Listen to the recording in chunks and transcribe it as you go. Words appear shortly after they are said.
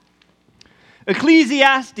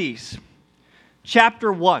Ecclesiastes,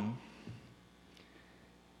 chapter 1.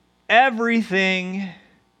 Everything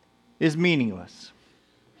is meaningless,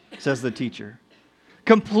 says the teacher.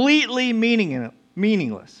 Completely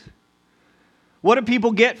meaningless. What do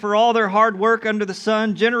people get for all their hard work under the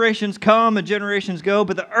sun? Generations come and generations go,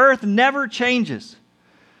 but the earth never changes.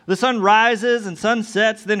 The sun rises and sun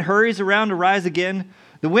sets, then hurries around to rise again.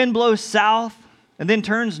 The wind blows south and then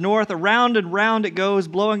turns north. Around and round it goes,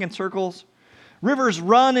 blowing in circles. Rivers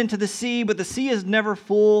run into the sea, but the sea is never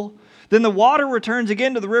full. Then the water returns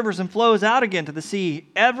again to the rivers and flows out again to the sea.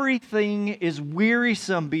 Everything is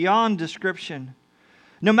wearisome beyond description.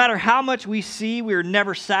 No matter how much we see, we are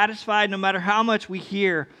never satisfied. No matter how much we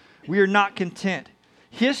hear, we are not content.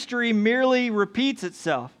 History merely repeats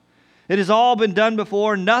itself. It has all been done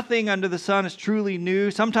before. Nothing under the sun is truly new.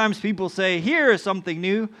 Sometimes people say, here is something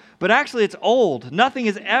new, but actually it's old. Nothing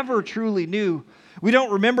is ever truly new. We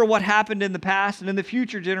don't remember what happened in the past, and in the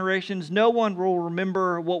future generations, no one will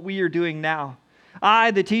remember what we are doing now.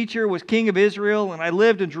 I, the teacher, was king of Israel, and I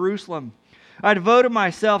lived in Jerusalem. I devoted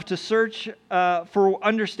myself to search for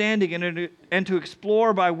understanding and to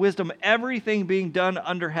explore by wisdom everything being done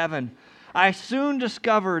under heaven. I soon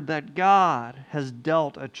discovered that God has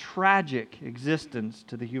dealt a tragic existence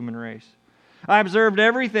to the human race. I observed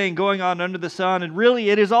everything going on under the sun, and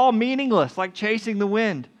really it is all meaningless, like chasing the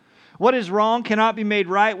wind. What is wrong cannot be made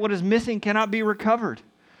right. What is missing cannot be recovered.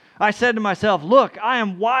 I said to myself, look, I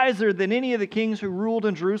am wiser than any of the kings who ruled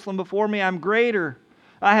in Jerusalem before me. I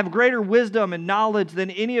have greater wisdom and knowledge than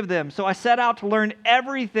any of them. So I set out to learn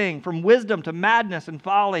everything from wisdom to madness and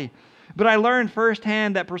folly. But I learned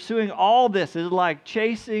firsthand that pursuing all this is like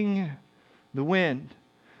chasing the wind.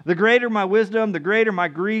 The greater my wisdom, the greater my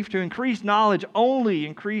grief. To increase knowledge only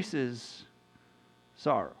increases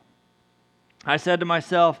sorrow. I said to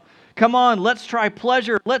myself, come on, let's try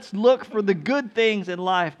pleasure. Let's look for the good things in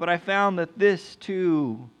life. But I found that this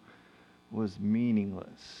too was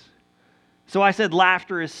meaningless. So I said,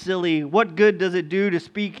 laughter is silly. What good does it do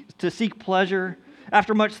to seek pleasure?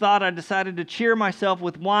 After much thought, I decided to cheer myself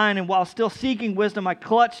with wine, and while still seeking wisdom, I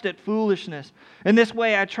clutched at foolishness. In this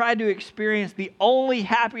way, I tried to experience the only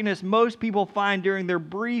happiness most people find during their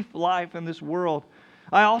brief life in this world.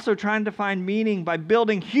 I also tried to find meaning by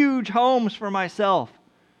building huge homes for myself.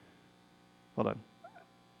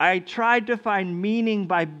 I tried to find meaning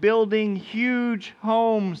by building huge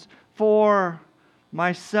homes for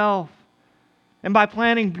myself. And by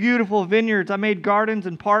planting beautiful vineyards, I made gardens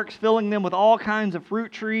and parks, filling them with all kinds of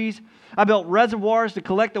fruit trees. I built reservoirs to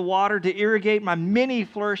collect the water to irrigate my many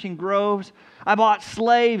flourishing groves. I bought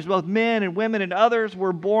slaves, both men and women, and others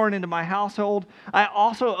were born into my household. I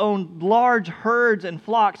also owned large herds and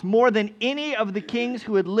flocks, more than any of the kings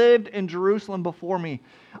who had lived in Jerusalem before me.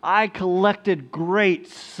 I collected great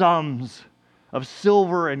sums of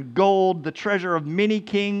silver and gold, the treasure of many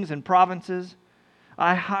kings and provinces.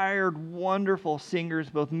 I hired wonderful singers,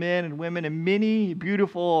 both men and women, and many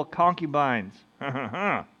beautiful concubines.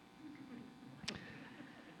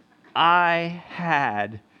 I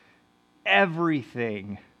had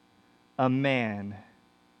everything a man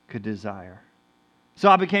could desire. So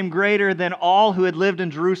I became greater than all who had lived in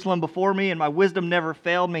Jerusalem before me, and my wisdom never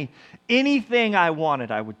failed me. Anything I wanted,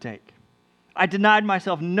 I would take. I denied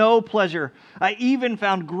myself no pleasure. I even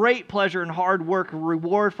found great pleasure in hard work, a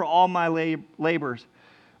reward for all my labors.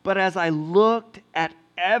 But as I looked at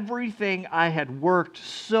everything I had worked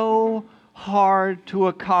so hard to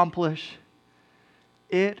accomplish,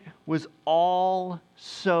 it was all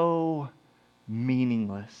so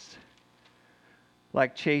meaningless,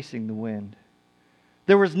 like chasing the wind.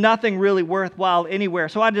 There was nothing really worthwhile anywhere,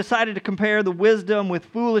 so I decided to compare the wisdom with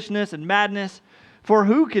foolishness and madness. For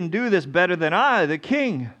who can do this better than I, the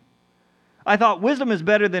king? I thought wisdom is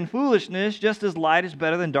better than foolishness, just as light is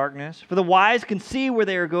better than darkness. For the wise can see where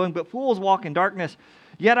they are going, but fools walk in darkness.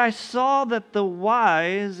 Yet I saw that the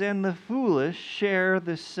wise and the foolish share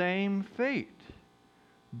the same fate.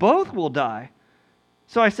 Both will die.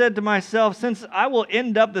 So I said to myself, since I will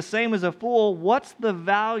end up the same as a fool, what's the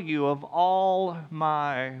value of all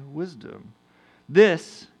my wisdom?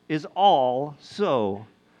 This is all so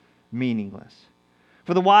meaningless.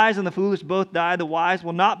 For the wise and the foolish both die. The wise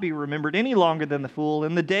will not be remembered any longer than the fool.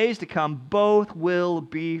 In the days to come, both will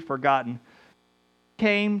be forgotten.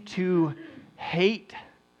 Came to hate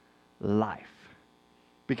life,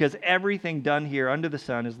 because everything done here under the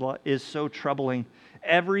sun is so troubling.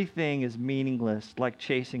 Everything is meaningless, like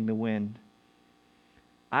chasing the wind.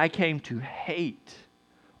 I came to hate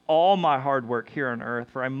all my hard work here on earth,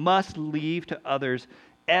 for I must leave to others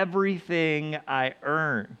everything I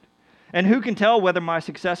earned. And who can tell whether my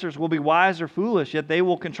successors will be wise or foolish, yet they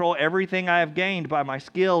will control everything I have gained by my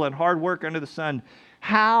skill and hard work under the sun.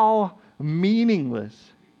 How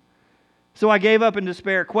meaningless. So I gave up in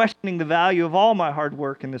despair, questioning the value of all my hard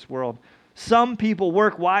work in this world. Some people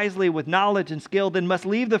work wisely with knowledge and skill, then must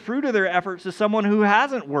leave the fruit of their efforts to someone who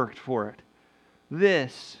hasn't worked for it.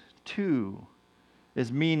 This, too,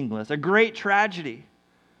 is meaningless, a great tragedy.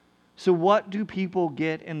 So what do people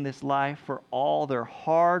get in this life for all their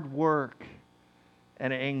hard work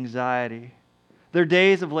and anxiety? Their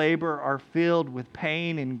days of labor are filled with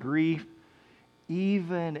pain and grief.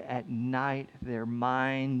 Even at night, their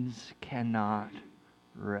minds cannot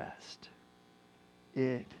rest.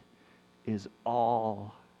 It is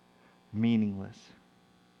all meaningless.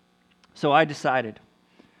 So I decided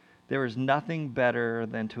there is nothing better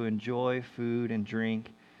than to enjoy food and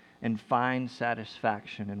drink and find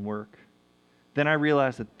satisfaction in work. Then I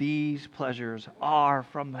realized that these pleasures are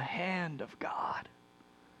from the hand of God.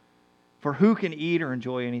 For who can eat or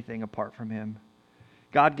enjoy anything apart from Him?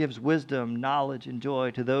 God gives wisdom, knowledge, and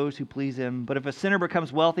joy to those who please Him. But if a sinner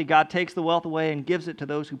becomes wealthy, God takes the wealth away and gives it to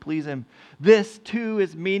those who please Him. This too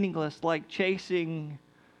is meaningless, like chasing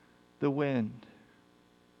the wind.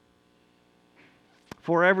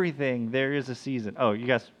 For everything, there is a season. Oh, you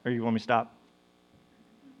guys, or you want me to stop?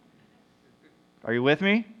 Are you with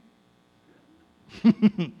me?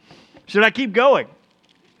 Should I keep going?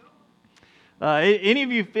 Any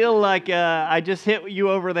of you feel like I just hit you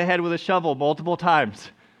over the head with a shovel multiple times?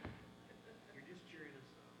 You're just cheering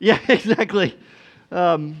us up. Yeah, exactly.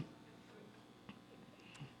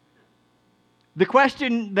 The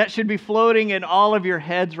question that should be floating in all of your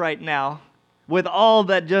heads right now, with all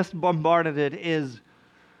that just bombarded it, is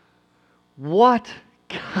what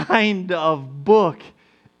kind of book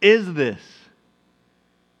is this?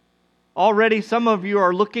 Already some of you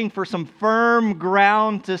are looking for some firm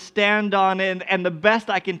ground to stand on, and the best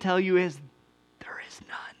I can tell you is there is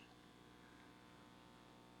none.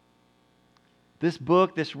 This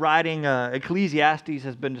book, this writing, Ecclesiastes,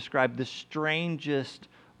 has been described the strangest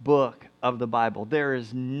book of the Bible. There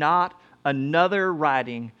is not another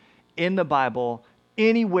writing in the Bible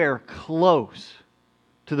anywhere close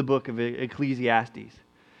to the book of Ecclesiastes.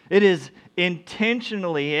 It is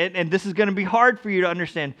intentionally, and this is going to be hard for you to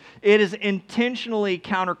understand, it is intentionally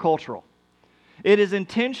countercultural. It is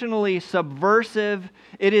intentionally subversive.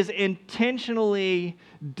 It is intentionally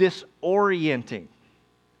disorienting.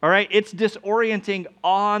 All right? It's disorienting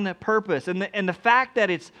on purpose. And the fact that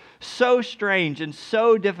it's so strange and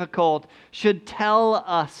so difficult should tell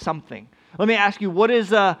us something. Let me ask you, what is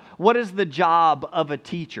the job of a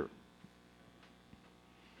teacher?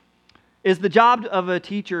 Is the job of a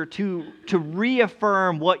teacher to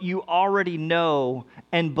reaffirm what you already know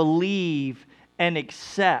and believe and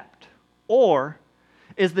accept? Or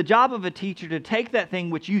is the job of a teacher to take that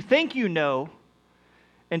thing which you think you know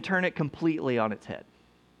and turn it completely on its head?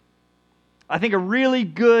 I think a really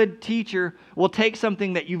good teacher will take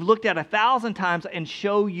something that you've looked at 1,000 times and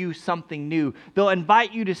show you something new. They'll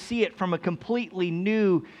invite you to see it from a completely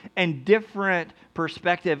new and different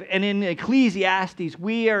perspective. And in Ecclesiastes,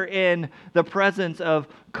 we are in the presence of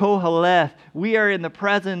Koheleth. We are in the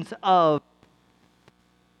presence of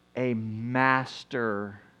a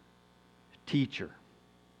master teacher.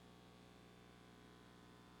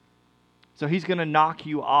 So he's going to knock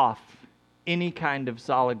you off any kind of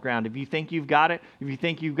solid ground. If you think you've got it, if you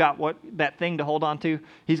think you've got that thing to hold on to,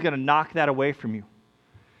 he's going to knock that away from you.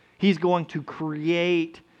 He's going to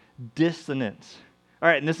create dissonance. All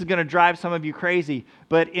right, and this is going to drive some of you crazy,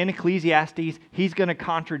 but in Ecclesiastes, he's going to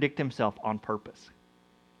contradict himself on purpose.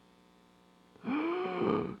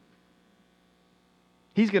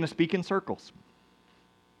 He's going to speak in circles.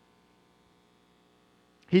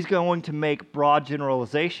 He's going to make broad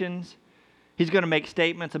generalizations. He's going to make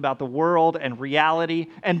statements about the world and reality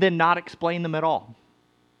and then not explain them at all.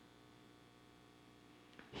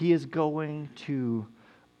 He is going to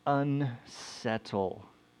unsettle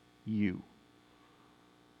you.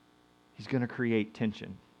 He's going to create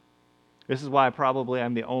tension. This is why probably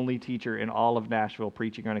I'm the only teacher in all of Nashville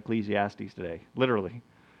preaching on Ecclesiastes today. Literally.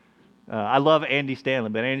 I love Andy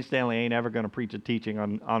Stanley, but Andy Stanley ain't ever going to preach a teaching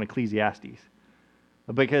on Ecclesiastes.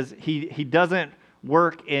 Because he doesn't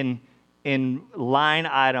work in line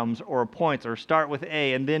items or points, or start with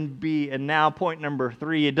A and then B and now point number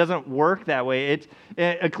 3. It doesn't work that way.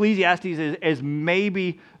 Ecclesiastes is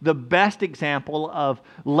maybe the best example of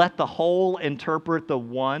let the whole interpret the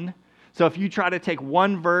one. So if you try to take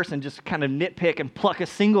one verse and just kind of nitpick and pluck a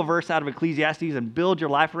single verse out of Ecclesiastes and build your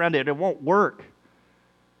life around it, it won't work.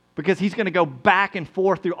 because he's going to go back and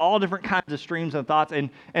forth through all different kinds of streams of thoughts.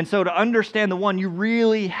 And so to understand the one, you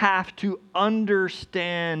really have to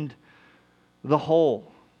understand the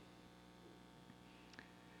whole.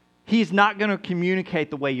 He's not going to communicate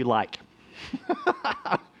the way you like.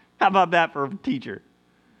 How about that for a teacher?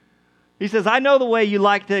 He says, I know the way you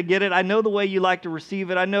like to get it. I know the way you like to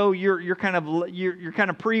receive it. I know you're kind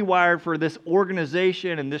of pre-wired for this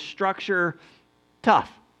organization and this structure.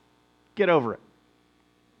 Tough. Get over it.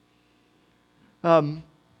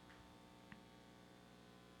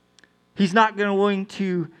 He's not going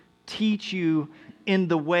to teach you in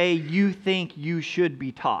the way you think you should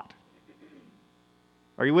be taught.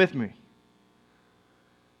 Are you with me?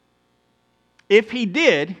 If he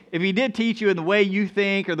did teach you in the way you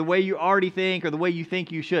think, or the way you already think, or the way you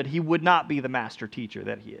think you should, he would not be the master teacher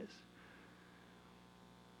that he is.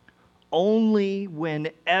 Only when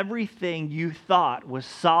everything you thought was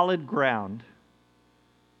solid ground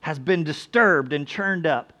has been disturbed and churned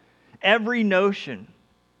up, every notion,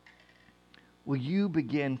 will you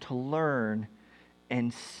begin to learn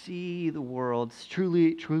and see the world,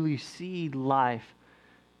 truly see life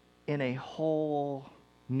in a whole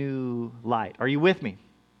new light. Are you with me?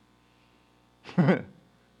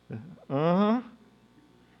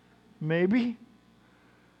 Maybe.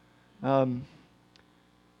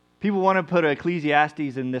 People want to put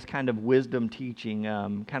Ecclesiastes in this kind of wisdom teaching,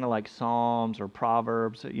 kind of like Psalms or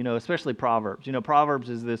Proverbs, especially Proverbs. Proverbs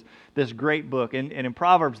is this great book. And in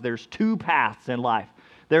Proverbs, there's two paths in life.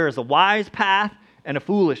 There is a wise path and a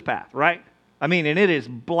foolish path, right? And it is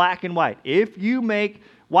black and white. If you make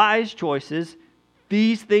wise choices,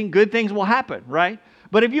 good things will happen, right?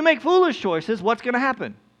 But if you make foolish choices, what's going to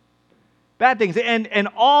happen? Bad things. And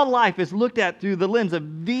all life is looked at through the lens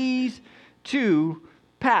of these two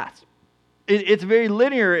paths. It's very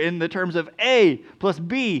linear in the terms of A plus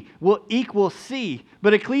B will equal C.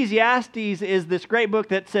 But Ecclesiastes is this great book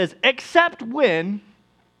that says, except when,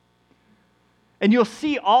 and you'll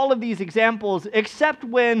see all of these examples, except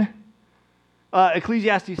when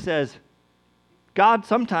Ecclesiastes says, God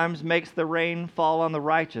sometimes makes the rain fall on the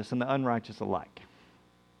righteous and the unrighteous alike.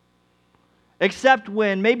 Except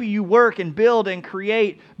when maybe you work and build and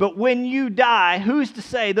create, but when you die, who's to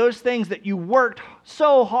say those things that you worked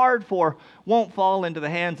so hard for won't fall into the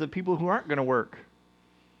hands of people who aren't going to work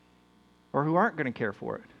or who aren't going to care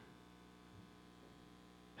for it,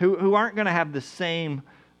 who aren't going to have the same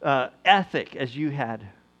ethic as you had.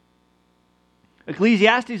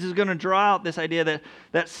 Ecclesiastes is going to draw out this idea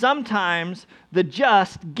that sometimes the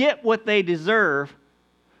just get what they deserve,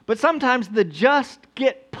 but sometimes the just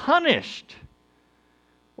get punished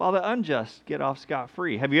while the unjust get off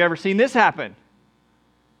scot-free. Have you ever seen this happen?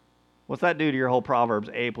 What's that do to your whole Proverbs?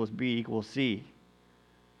 A plus B equals C.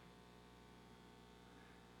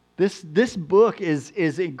 This book is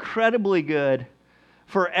incredibly good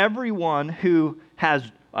for everyone who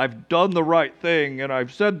has, I've done the right thing, and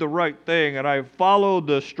I've said the right thing, and I've followed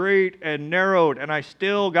the straight and narrowed, and I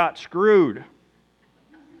still got screwed.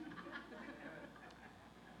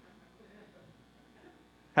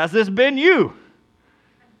 Has this been you?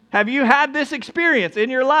 Have you had this experience in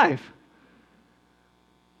your life?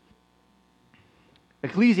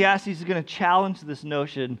 Ecclesiastes is going to challenge this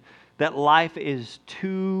notion that life is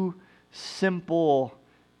two simple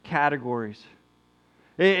categories.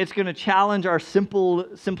 It's going to challenge our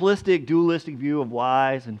simplistic, dualistic view of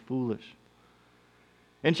wise and foolish.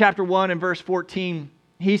 In chapter 1 and verse 14,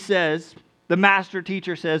 he says, the master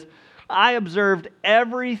teacher says, I observed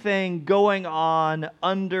everything going on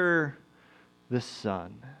under the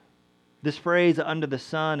sun. This phrase, under the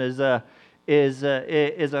sun, is a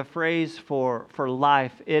phrase for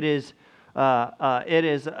life. It is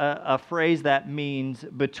a phrase that means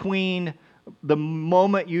between the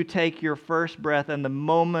moment you take your first breath and the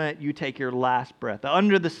moment you take your last breath. The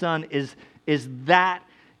under the sun is that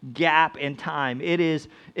gap in time. It is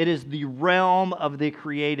the realm of the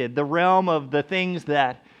created, the realm of the things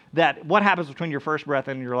that what happens between your first breath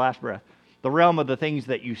and your last breath? The realm of the things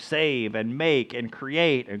that you save and make and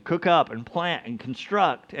create and cook up and plant and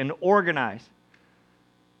construct and organize.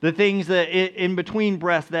 The things that in between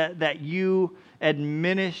breaths that you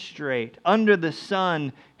administrate. Under the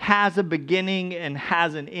sun has a beginning and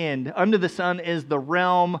has an end. Under the sun is the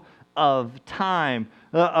realm of time,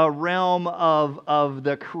 a realm of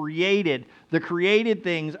the created. The created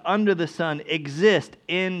things under the sun exist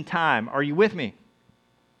in time. Are you with me?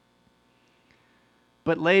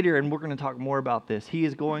 But later, and we're going to talk more about this, he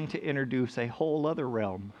is going to introduce a whole other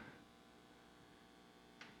realm.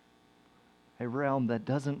 A realm that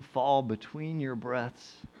doesn't fall between your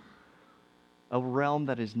breaths. A realm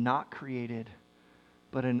that is not created,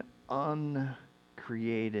 but an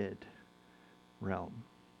created realm.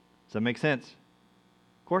 Does that make sense?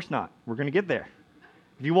 Of course not. We're going to get there.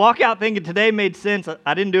 If you walk out thinking today made sense,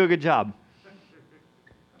 I didn't do a good job.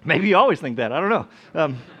 Maybe you always think that. I don't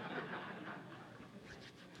know.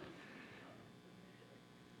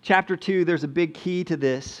 Chapter 2, there's a big key to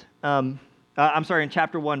this. In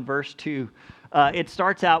chapter 1, verse 2, it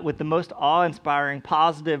starts out with the most awe-inspiring,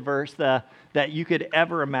 positive verse that you could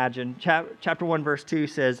ever imagine. Chapter 1, verse 2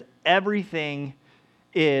 says, everything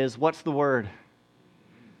is, what's the word?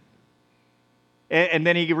 And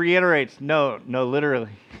then he reiterates, no, literally.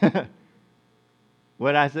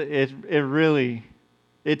 What I said,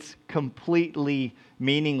 it's completely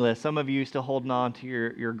meaningless. Some of you still holding on to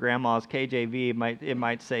your grandma's KJV, it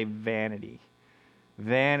might say vanity.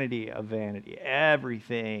 Vanity of vanity.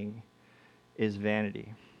 Everything is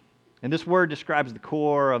vanity. And this word describes the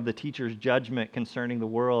core of the teacher's judgment concerning the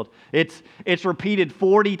world. It's repeated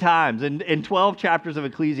 40 times. In 12 chapters of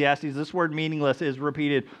Ecclesiastes, this word meaningless is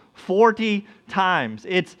repeated 40 times.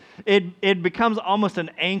 It becomes almost an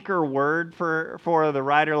anchor word for the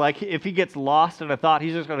writer. Like if he gets lost in a thought,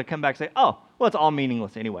 he's just going to come back and say, oh, well, it's all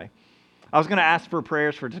meaningless anyway. I was going to ask for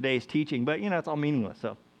prayers for today's teaching, but, it's all meaningless,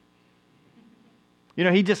 so.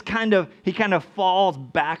 He just kind of falls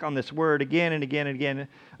back on this word again and again and again.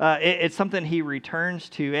 It's something he returns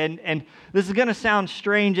to. And this is going to sound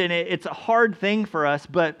strange, and it's a hard thing for us,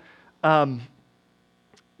 but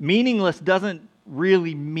meaningless doesn't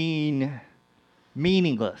really mean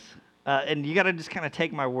meaningless. And you got to just kind of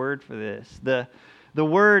take my word for this. The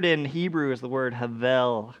word in Hebrew is the word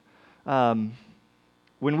havel. When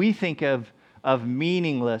we think of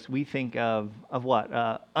meaningless, we think of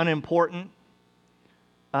what? Unimportant.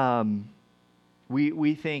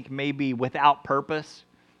 We think maybe without purpose.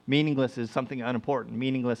 Meaningless is something unimportant.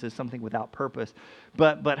 Meaningless is something without purpose.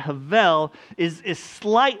 But havel is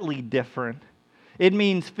slightly different. It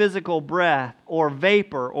means physical breath or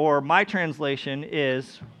vapor, or my translation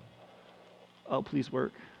is, oh, please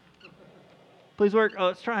work. Please work. Oh,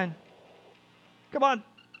 it's trying. Come on.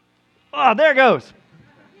 Oh, there it goes.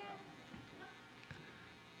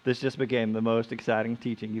 This just became the most exciting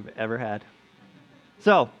teaching you've ever had.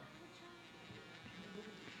 So,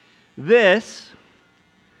 this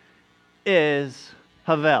is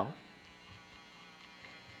havel.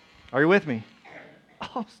 Are you with me?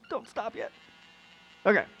 Oh, don't stop yet.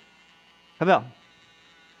 Okay. Havel.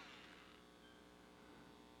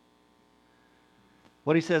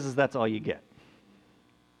 What he says is that's all you get.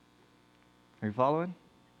 Are you following?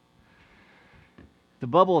 The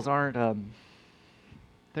bubbles aren't,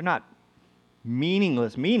 they're not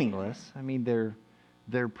meaningless. I mean,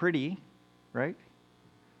 they're pretty, right?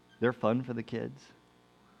 They're fun for the kids.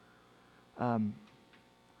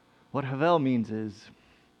 What havel means is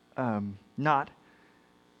not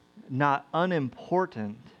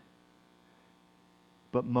unimportant,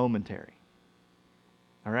 but momentary.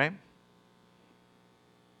 All right?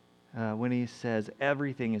 When he says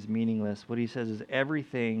everything is meaningless, what he says is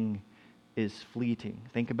everything is fleeting.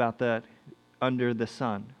 Think about that under the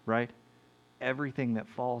sun, right? Everything that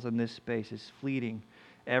falls in this space is fleeting.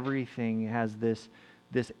 Everything has this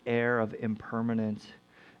air of impermanence.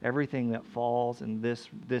 Everything that falls in this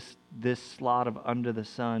slot of under the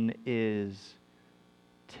sun is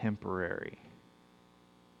temporary.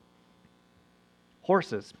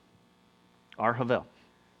 Horses are havel.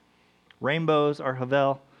 Rainbows are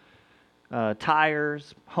havel.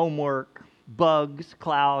 Tires, homework, bugs,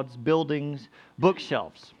 clouds, buildings,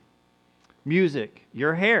 bookshelves, music,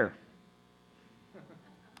 your hair.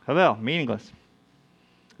 Havel, meaningless.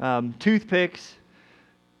 Toothpicks,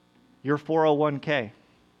 your 401k.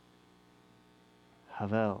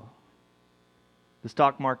 Havel. The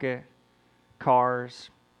stock market, cars,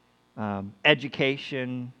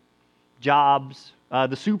 education, jobs,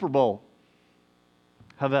 the Super Bowl.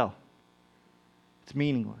 Havel. It's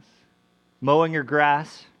meaningless. Mowing your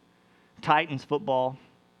grass, Titans football.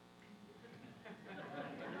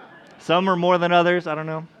 Some are more than others, I don't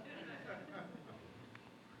know.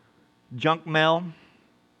 Junk mail.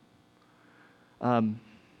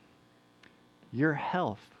 Your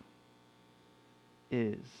health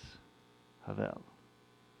is havel.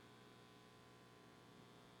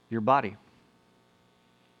 Your body.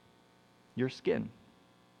 Your skin.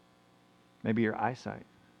 Maybe your eyesight.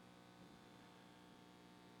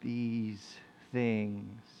 These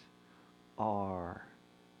things are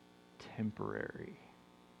temporary.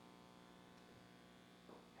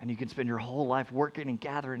 And you can spend your whole life working and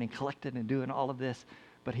gathering and collecting and doing all of this,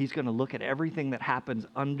 but he's going to look at everything that happens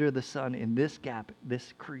under the sun in this gap,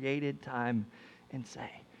 this created time, and say,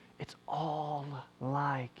 it's all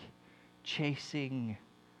like chasing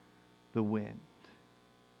the wind.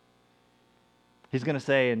 He's going to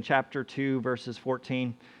say in chapter 2, verses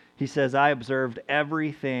 14, he says, I observed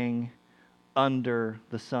everything under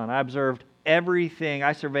the sun. I observed everything.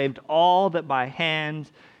 I surveyed all that my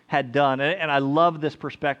hands had done. And I love this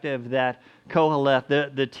perspective that Koheleth,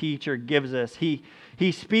 the teacher, gives us. He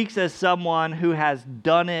speaks as someone who has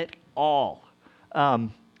done it all.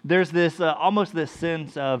 There's this almost this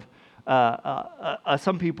sense of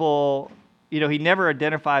some people, he never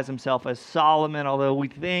identifies himself as Solomon, although we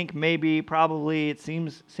think maybe, probably, it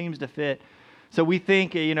seems to fit. So we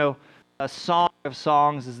think, a Song of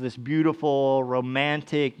Songs is this beautiful,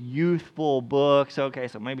 romantic, youthful book. So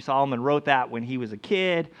maybe Solomon wrote that when he was a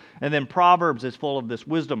kid. And then Proverbs is full of this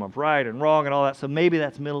wisdom of right and wrong and all that. So maybe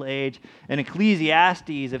that's middle age. And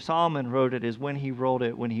Ecclesiastes, if Solomon wrote it, is when he wrote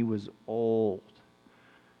it when he was old.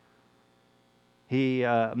 He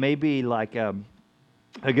maybe like a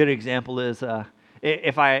good example is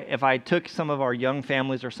if I took some of our young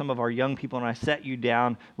families or some of our young people and I set you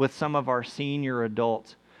down with some of our senior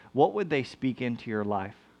adults, what would they speak into your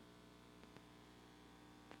life?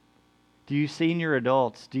 Do you senior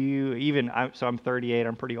adults, do you even, so I'm 38,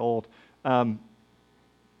 I'm pretty old. Some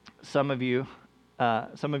of you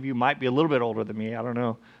might be a little bit older than me, I don't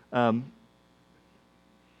know.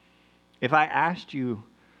 If I asked you,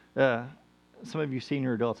 some of you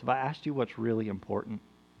senior adults, if I asked you what's really important,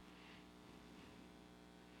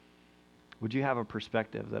 would you have a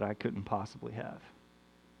perspective that I couldn't possibly have?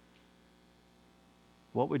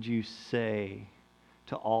 What would you say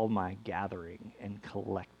to all my gathering and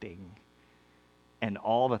collecting and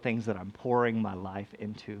all the things that I'm pouring my life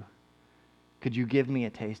into? Could you give me a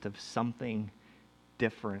taste of something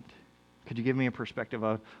different? Could you give me a perspective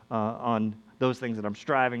on those things that I'm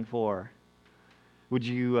striving for? Would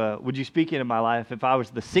you speak into my life? If I was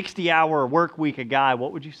the 60-hour work week guy,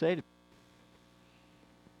 what would you say to me?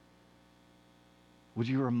 Would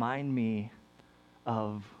you remind me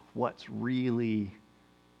of what's really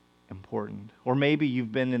important? Or maybe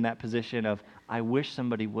you've been in that position of, I wish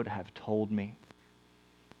somebody would have told me.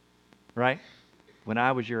 Right? When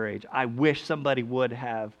I was your age, I wish somebody would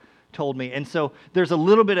have told me. And so there's a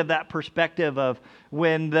little bit of that perspective of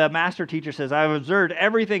when the master teacher says, I've observed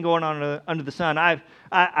everything going on under the sun.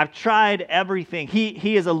 I've tried everything.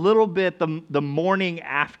 He is a little bit the morning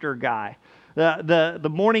after guy. The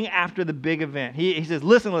morning after the big event. He says,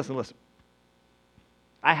 listen.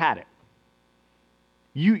 I had it.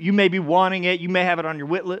 You may be wanting it. You may have it on your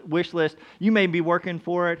wish list. You may be working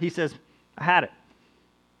for it. He says, I had it.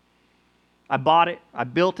 I bought it. I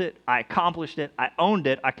built it. I accomplished it. I owned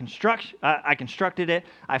it. I constructed it.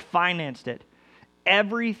 I financed it.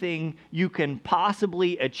 Everything you can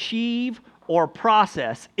possibly achieve or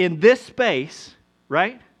process in this space,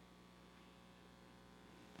 right?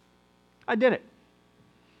 I did it.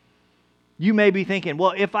 You may be thinking,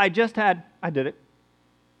 well, if I just had, I did it.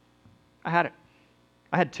 I had it.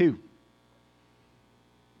 I had two.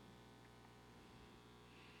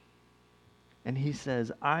 And he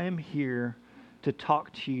says, I am here to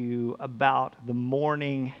talk to you about the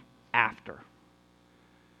morning after.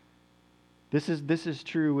 This is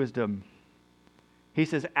true wisdom. He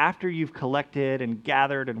says, after you've collected and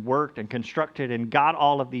gathered and worked and constructed and got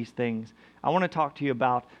all of these things, I want to talk to you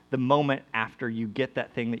about the moment after you get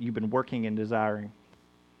that thing that you've been working and desiring.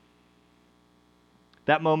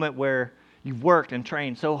 That moment where you've worked and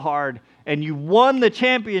trained so hard and you won the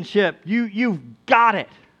championship. You've got it.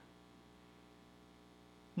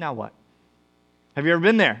 Now what? Have you ever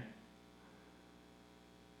been there?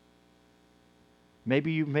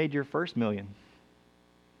 Maybe you've made your first million.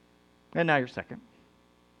 And now you're second.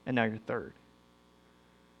 And now you're third.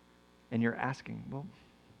 And you're asking, well,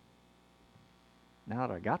 now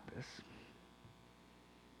that I got this,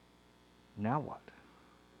 now what?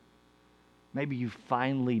 Maybe you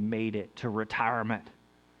finally made it to retirement.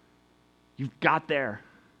 You've got there.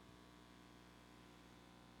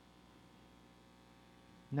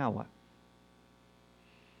 Now what?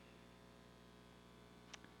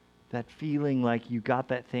 That feeling like you got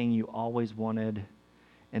that thing you always wanted,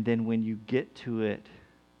 and then when you get to it,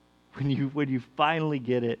 when you finally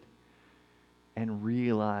get it and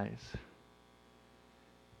realize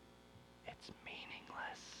it's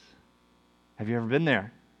meaningless. Have you ever been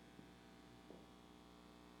there?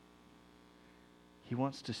 He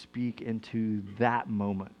wants to speak into that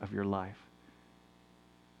moment of your life.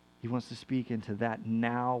 He wants to speak into that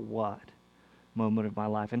now what moment of my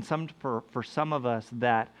life. And for some of us,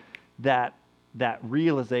 that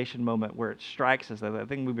realization moment where it strikes us, that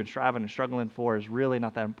thing we've been striving and struggling for is really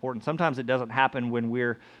not that important. Sometimes it doesn't happen when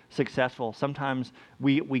we're successful. Sometimes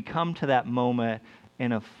we come to that moment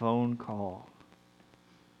in a phone call.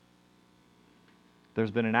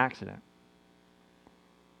 There's been an accident.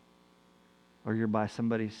 or you're by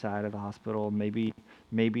somebody's side at the hospital. Maybe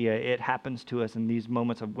it happens to us in these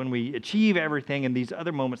moments of when we achieve everything, and these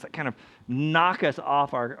other moments that kind of knock us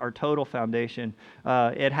off our total foundation.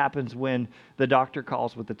 It happens when the doctor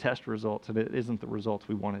calls with the test results and it isn't the results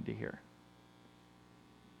we wanted to hear.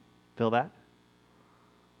 Feel that?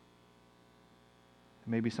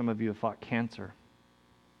 Maybe some of you have fought cancer.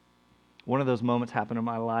 One of those moments happened in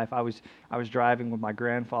my life. I was driving with my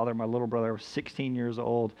grandfather, my little brother. I was 16 years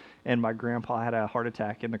old, and my grandpa had a heart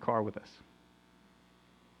attack in the car with us.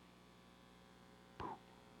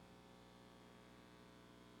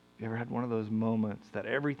 You ever had one of those moments that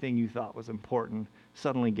everything you thought was important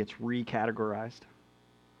suddenly gets recategorized?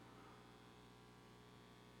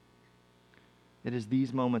 It is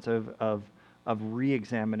these moments of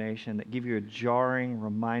re-examination that give you a jarring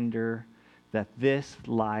reminder that this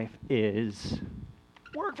life is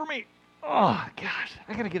work for me. Oh, gosh,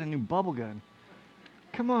 I got to get a new bubble gun.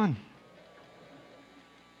 Come on.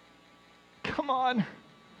 Come on.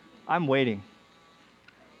 I'm waiting.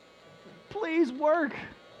 Please work.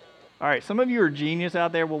 All right, some of you are genius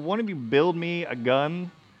out there. Will one of you build me a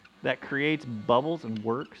gun that creates bubbles and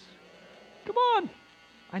works? Come on.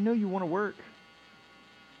 I know you want to work.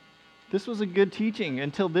 This was a good teaching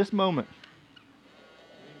until this moment.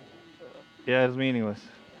 Yeah, it's meaningless.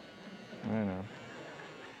 I know.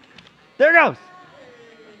 There it goes.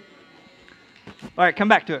 All right, come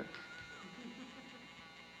back to it.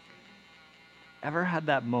 Ever had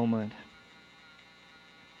that moment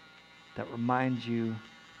that reminds you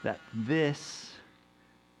that this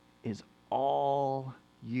is all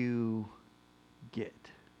you get?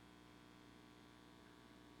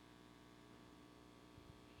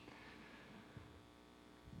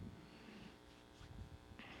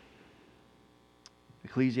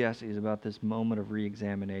 Ecclesiastes is about this moment of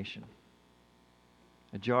re-examination.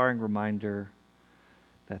 A jarring reminder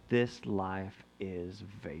that this life is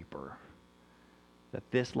vapor. That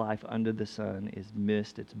this life under the sun is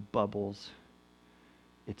mist, it's bubbles,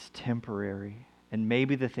 it's temporary. And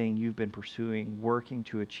maybe the thing you've been pursuing, working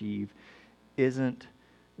to achieve, isn't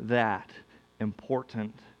that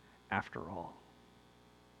important after all.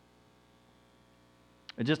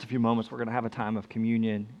 In just a few moments, we're going to have a time of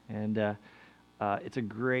communion, and it's a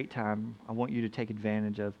great time. I want you to take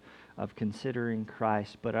advantage of considering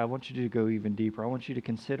Christ, but I want you to go even deeper. I want you to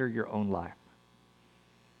consider your own life.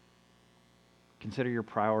 Consider your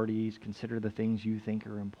priorities. Consider the things you think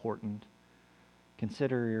are important.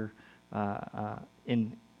 Consider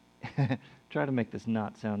try to make this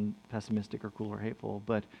not sound pessimistic or cruel or hateful,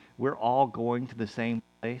 but we're all going to the same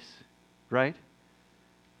place, right?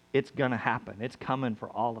 It's going to happen. It's coming for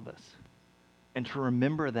all of us. And to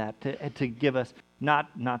remember that, to give us, not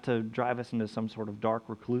to drive us into some sort of dark,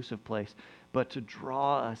 reclusive place, but to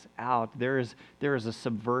draw us out. There is a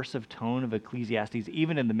subversive tone of Ecclesiastes,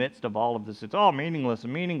 even in the midst of all of this. It's all meaningless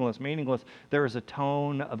and meaningless, meaningless. There is a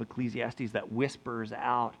tone of Ecclesiastes that whispers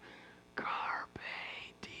out, carpe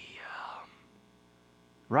diem.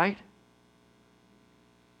 Right?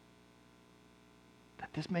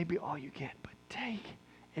 That this may be all you get, but take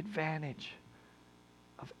advantage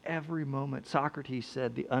of every moment. Socrates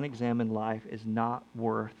said the unexamined life is not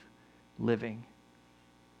worth living.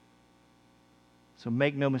 So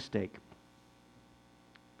make no mistake.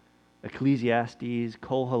 Ecclesiastes,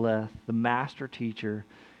 Koheleth, the master teacher,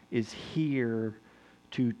 is here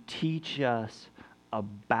to teach us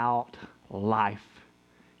about life.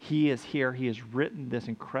 He is here. He has written this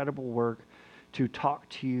incredible work to talk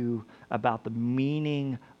to you about the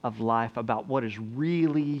meaning of life, about what is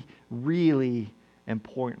really, really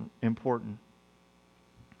important.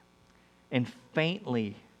 And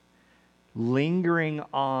faintly lingering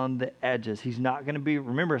on the edges. He's not going to be,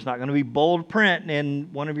 remember, it's not going to be bold print in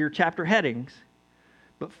one of your chapter headings,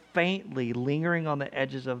 but faintly lingering on the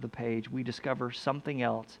edges of the page, we discover something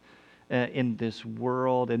else in this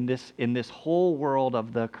world, in this whole world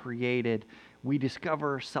of the created. We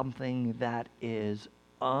discover something that is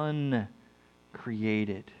uncreated.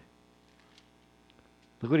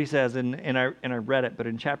 Look what he says, and I read it, but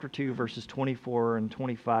in chapter 2, verses 24 and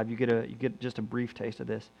 25, you get just a brief taste of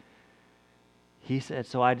this. He said,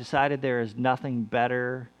 "So I decided there is nothing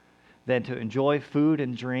better than to enjoy food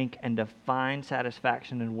and drink and to find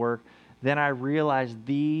satisfaction in work. Then I realized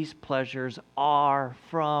these pleasures are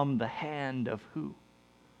from the hand of who?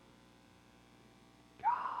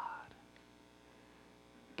 God.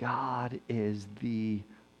 God is the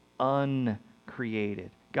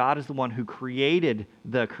uncreated. God is the one who created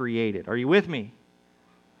the created. Are you with me?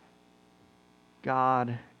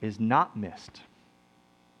 God is not mist.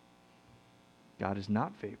 God is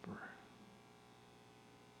not vapor.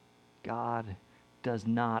 God does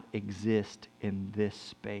not exist in this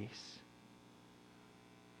space.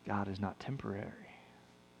 God is not temporary.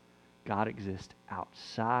 God exists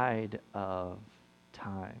outside of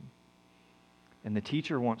time. And the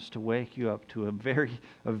teacher wants to wake you up to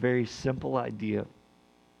a very simple idea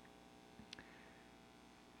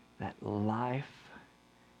that life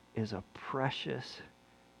is a precious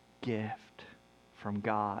gift from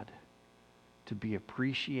God to be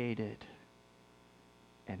appreciated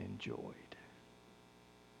and enjoyed.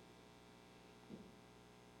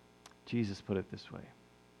 Jesus put it this way: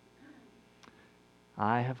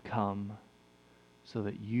 I have come so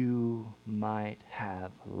that you might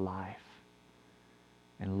have life,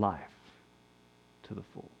 and life to the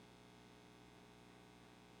full.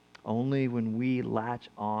 Only when we latch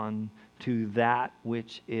on to that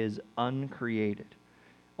which is uncreated,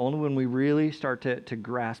 only when we really start to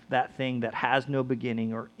grasp that thing that has no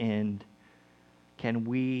beginning or end, can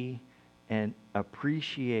we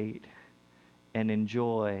appreciate and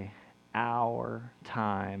enjoy our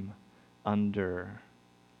time under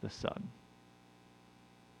the sun.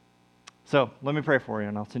 So let me pray for you,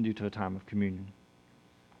 and I'll send you to a time of communion.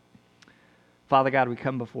 Father God, we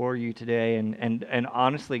come before you today, and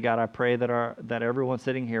honestly, God, I pray that everyone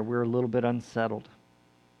sitting here, we're a little bit unsettled.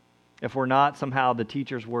 If we're not, somehow the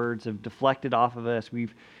teacher's words have deflected off of us.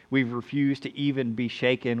 We've refused to even be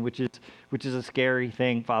shaken, which is a scary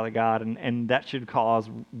thing, Father God, and that should cause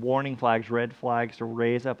warning flags, red flags to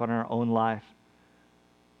raise up in our own life.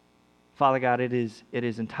 Father God, it is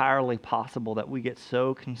entirely possible that we get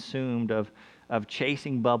so consumed of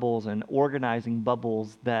chasing bubbles and organizing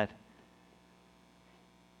bubbles that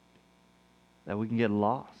we can get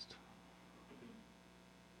lost,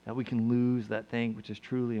 that we can lose that thing which is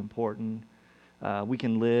truly important. We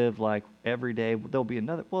can live like every day there'll be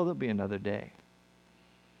another day.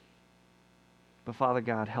 But Father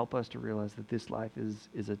God, help us to realize that this life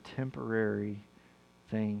is a temporary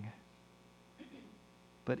thing.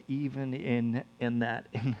 But even in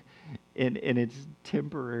its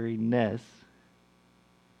temporariness,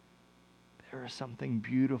 there is something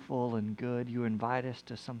beautiful and good. You invite us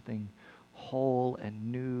to something whole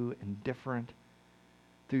and new and different.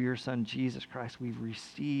 Through your Son, Jesus Christ, we've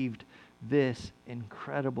received this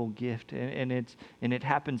incredible gift. And it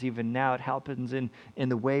happens even now. It happens in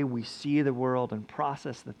the way we see the world and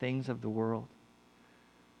process the things of the world.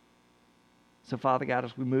 So, Father God,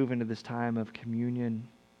 as we move into this time of communion,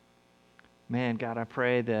 man, God, I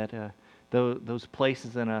pray that those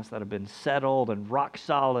places in us that have been settled and rock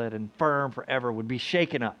solid and firm forever would be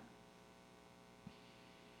shaken up.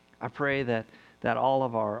 I pray that all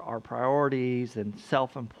of our priorities and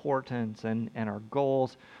self-importance and our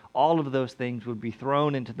goals, all of those things would be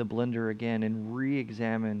thrown into the blender again and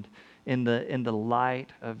re-examined in the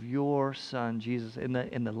light of your Son, Jesus,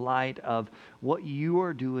 in the light of what you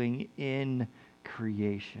are doing in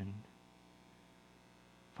creation.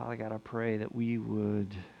 Father God, I pray that we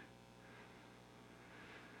would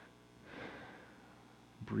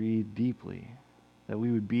breathe deeply, that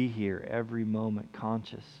we would be here every moment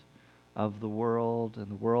conscious of the world and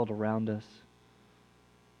the world around us.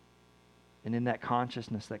 And in that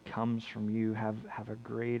consciousness that comes from you, have a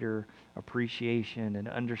greater appreciation and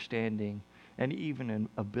understanding and even an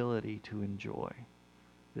ability to enjoy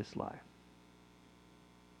this life.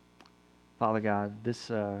 Father God, this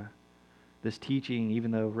teaching,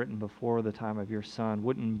 even though written before the time of your Son,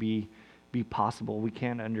 wouldn't be possible. We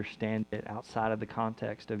can't understand it outside of the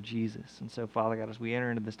context of Jesus. And so, Father God, as we enter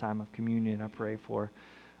into this time of communion, I pray for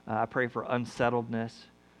unsettledness,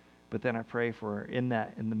 but then I pray for in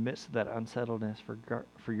the midst of that unsettledness,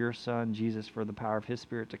 for your Son, Jesus, for the power of his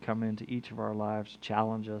Spirit to come into each of our lives, to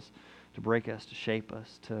challenge us, to break us, to shape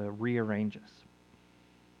us, to rearrange us.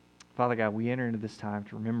 Father God, we enter into this time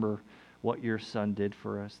to remember what your Son did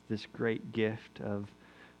for us, this great gift of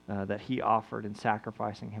that he offered in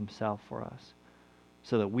sacrificing himself for us,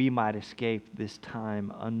 so that we might escape this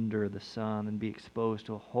time under the sun and be exposed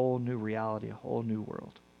to a whole new reality, a whole new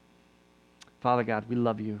world. Father God, we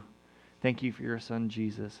love you. Thank you for your Son,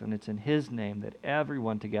 Jesus, and it's in his name that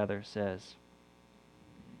everyone together says,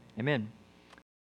 Amen.